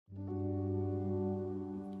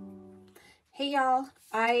Hey y'all,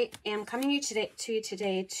 I am coming to you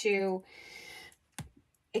today to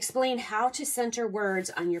explain how to center words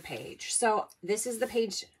on your page. So this is the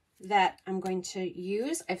page that I'm going to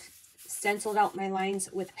use. I've stenciled out my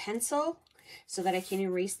lines with pencil so that I can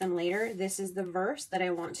erase them later. This is the verse that I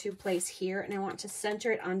want to place here, and I want to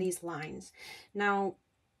center it on these lines. Now,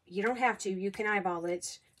 you don't have to, you can eyeball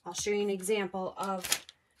it. I'll show you an example of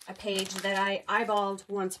a page that I eyeballed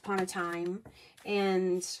once upon a time,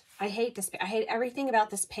 and I hate this. I hate everything about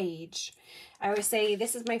this page. I always say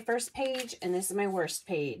this is my first page and this is my worst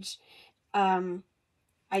page. I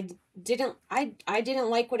didn't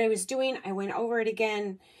like what I was doing. I went over it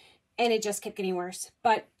again and it just kept getting worse.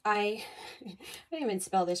 But I didn't even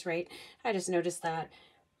spell this right. I just noticed that.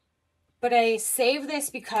 But I saved this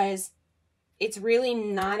because it's really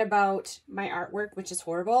not about my artwork, which is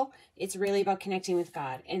horrible. It's really about connecting with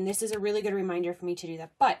God. And this is a really good reminder for me to do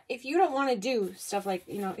that. But if you don't want to do stuff like,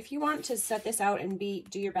 if you want to set this out and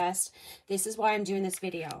do your best, this is why I'm doing this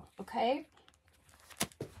video, okay?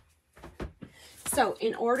 So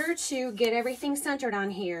in order to get everything centered on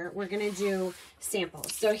here, we're going to do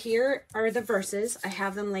samples. So here are the verses. I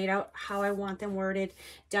have them laid out how I want them worded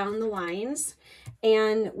down the lines.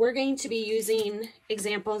 And we're going to be using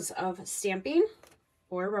examples of stamping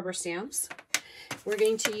or rubber stamps. We're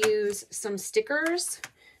going to use some stickers,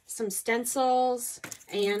 some stencils,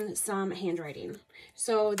 and some handwriting.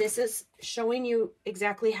 So this is showing you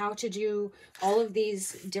exactly how to do all of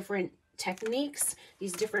these different techniques,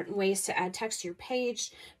 these different ways to add text to your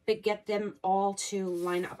page, but get them all to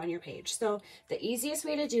line up on your page. So the easiest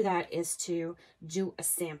way to do that is to do a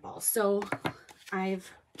sample. So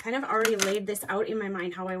I've kind of already laid this out in my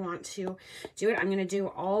mind how I want to do it. I'm going to do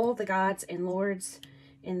all the gods and lords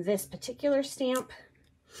in this particular stamp.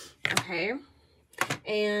 Okay.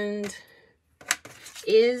 And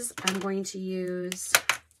I'm going to use,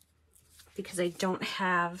 because I don't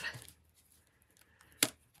have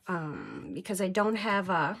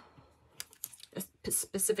a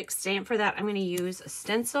specific stamp for that, I'm going to use a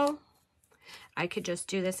stencil. I could just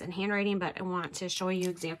do this in handwriting, but I want to show you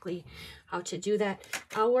exactly how to do that.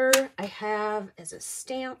 I have as a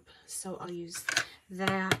stamp, so I'll use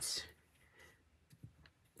that.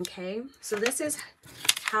 Okay, so this is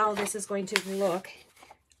how this is going to look.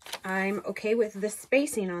 I'm okay with the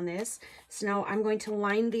spacing on this. So now I'm going to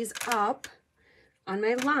line these up on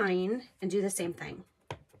my line and do the same thing.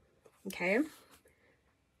 Okay,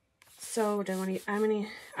 so I'm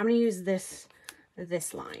gonna use this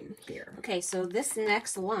line here. Okay, so this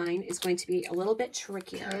next line is going to be a little bit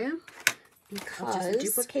trickier, okay, because I'll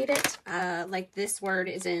just duplicate it. Like this word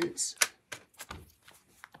isn't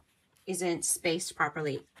spaced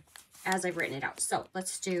properly as I've written it out. So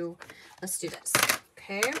let's do this.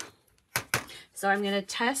 Okay, so I'm gonna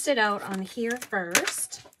test it out on here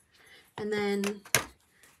first, and then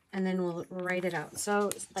we'll write it out.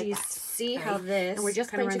 So do you see how this, and we're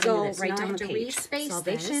just going to go right down the page.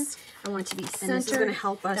 Salvation, I want to be centered. And this is going to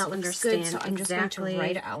help us understand so I'm just going to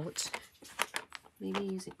write out. Maybe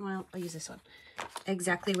using, well, I'll use this one.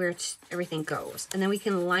 Exactly where everything goes. And then we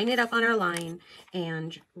can line it up on our line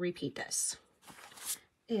and repeat this.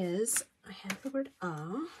 I have the word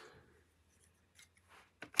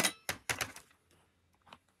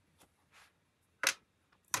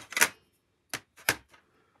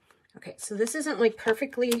Okay, so this isn't like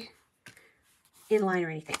perfectly in line or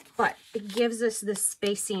anything, but it gives us the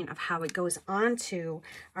spacing of how it goes onto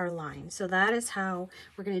our line. So that is how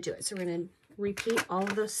we're going to do it. So we're going to repeat all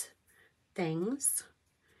of those things,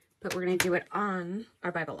 but we're going to do it on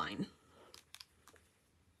our Bible line.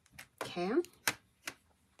 Okay.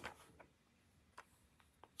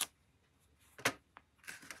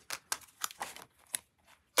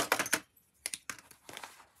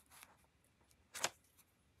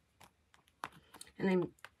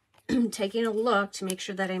 And I'm taking a look to make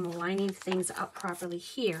sure that I'm lining things up properly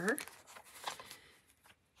here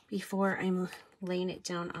before I'm laying it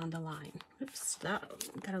down on the line. Oops, that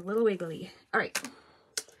got a little wiggly. All right,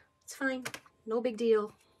 it's fine, no big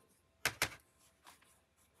deal.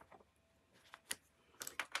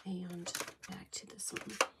 And back to this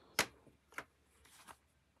one.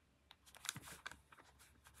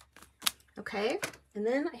 Okay, and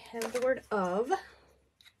then I have the word of.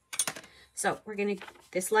 So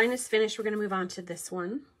this line is finished. We're going to move on to this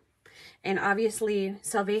one. And obviously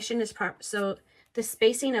salvation is so the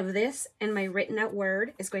spacing of this and my written out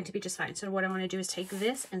word is going to be just fine. So what I want to do is take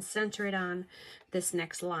this and center it on this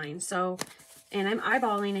next line. So, and I'm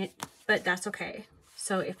eyeballing it, but that's okay.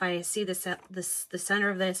 So if I see the center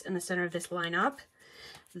of this and the center of this line up,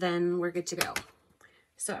 then we're good to go.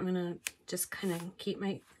 So I'm going to just kind of keep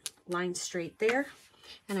my line straight there.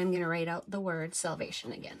 And I'm going to write out the word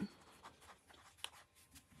salvation again.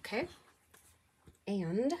 Okay.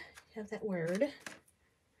 And have that word.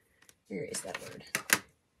 Where is that word?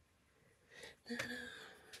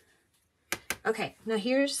 Okay, now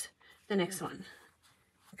here's the next one.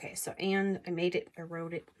 Okay, so and I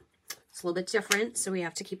wrote it. It's a little bit different, so we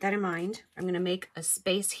have to keep that in mind. I'm going to make a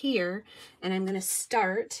space here, and I'm going to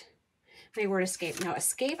start my word escape. Now,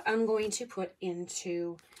 escape I'm going to put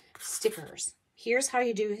into stickers. Here's how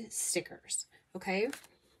you do stickers, okay?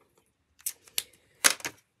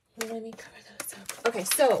 Let me cover those up. Okay,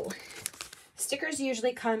 so stickers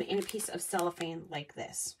usually come in a piece of cellophane like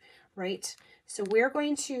this, right? So we're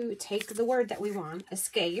going to take the word that we want,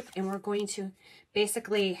 escape, and we're going to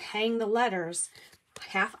basically hang the letters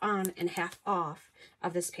half on and half off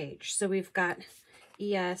of this page. So we've got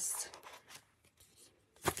ES.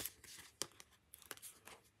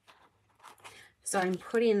 So I'm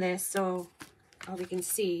putting this so we can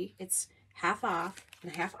see it's half off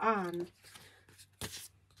and half on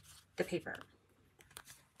the paper.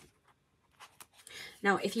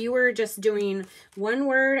 Now, if you were just doing one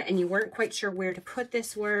word and you weren't quite sure where to put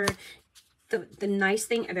this word, the nice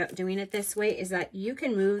thing about doing it this way is that you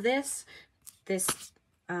can move this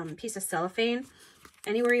piece of cellophane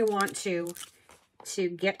anywhere you want to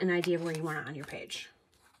get an idea of where you want it on your page.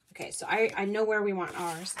 Okay, so I know where we want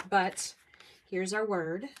ours, but here's our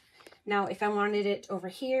word. Now, if I wanted it over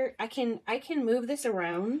here, I can move this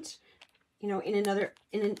around, you know, in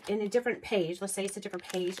a different page. Let's say it's a different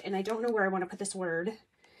page, and I don't know where I want to put this word,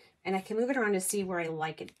 and I can move it around to see where I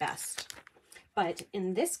like it best. But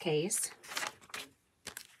in this case,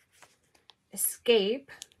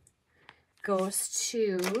 escape goes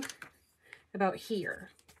to about here.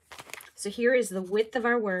 So here is the width of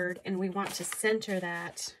our word, and we want to center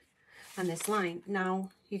that on this line. Now,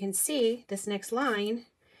 you can see this next line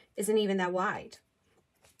isn't even that wide.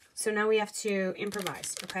 So now we have to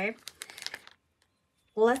improvise, okay?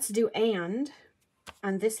 Let's do and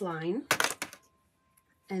on this line.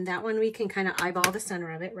 And that one we can kind of eyeball the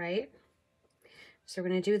center of it, right? So we're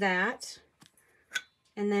going to do that.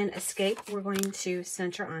 And then escape, we're going to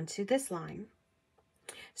center onto this line.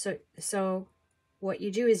 So what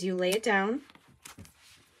you do is you lay it down.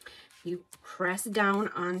 You press down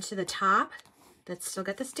onto the top. That's still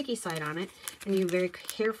got the sticky side on it. And you very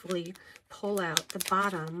carefully pull out the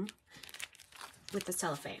bottom with the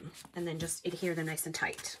cellophane. And then just adhere them nice and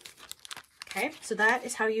tight. Okay, so that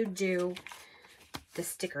is how you do the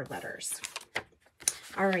sticker letters.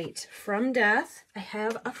 All right, from death, I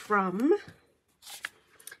have a from.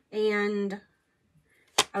 And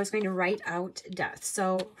I was going to write out death.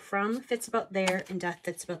 So from fits about there and death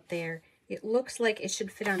fits about there. It looks like it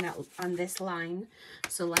should fit on this line.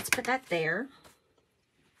 So let's put that there.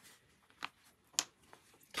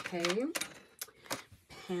 Okay.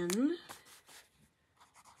 Pen.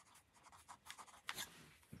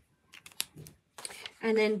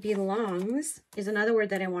 And then belongs is another word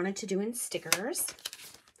that I wanted to do in stickers.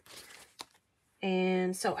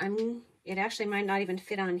 And so it actually might not even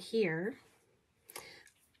fit on here.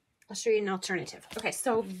 I'll show you an alternative. Okay,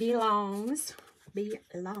 so belongs.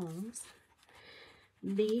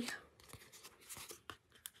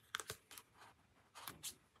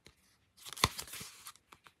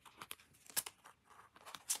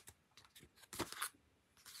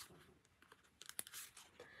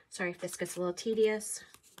 Sorry if this gets a little tedious.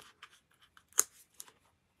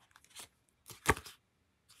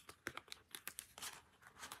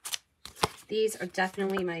 These are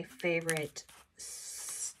definitely my favorite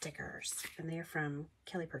stickers, and they're from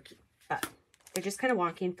Kelly Perky, but they're just kind of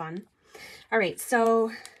wonky and fun. All right,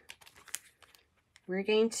 so we're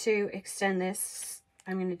going to extend this.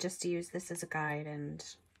 I'm going to just use this as a guide, and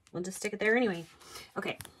we'll just stick it there anyway.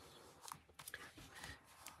 Okay.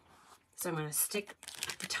 So I'm going to stick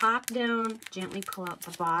the top down, gently pull out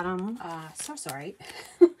the bottom. So sorry.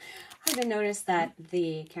 I haven't noticed that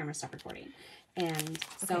the camera stopped recording. And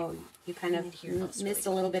so you kind of missed a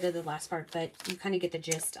little bit of the last part, but you kind of get the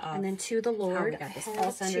gist of. And then to the Lord, I got this all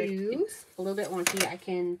centered. It's a little bit wonky. I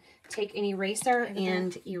can take an eraser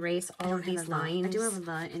and erase all of these lines. I do have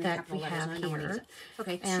the in that we have here.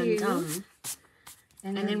 Okay,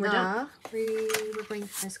 and then we're done. We're going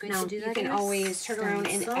to do that. You can always turn around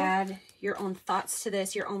and add your own thoughts to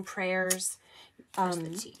this, your own prayers,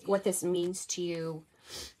 what this means to you.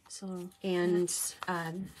 So, and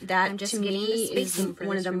that to me is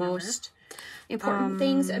one of the most important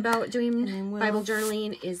things about doing Bible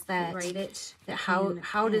journaling is that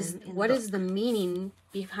what is the meaning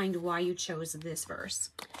behind why you chose this verse?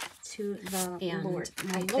 To the Lord.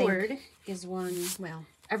 My Lord is one. Well,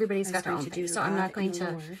 everybody's got their own thing, so I'm not going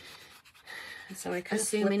to So I could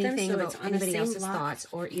assume flip them anything so about it's on the anybody same else's block, thoughts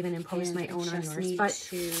or even impose and my own I on just yours. need But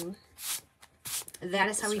to that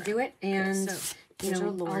is how we do it. And okay, so, you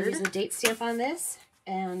know, I'll use a date stamp on this,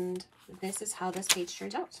 and this is how this page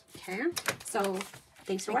turns out. Okay, so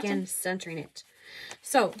thanks for watching. Again, centering it.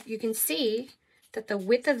 So you can see that the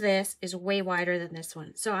width of this is way wider than this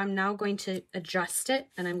one. So I'm now going to adjust it,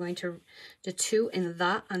 and I'm going to do 2 and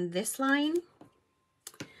the on this line.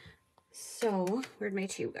 So where'd my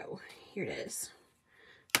 2 go? Here it is.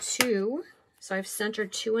 2. So I've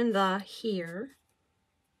centered 2 and the here.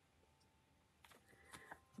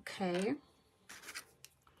 Okay.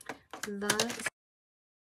 The is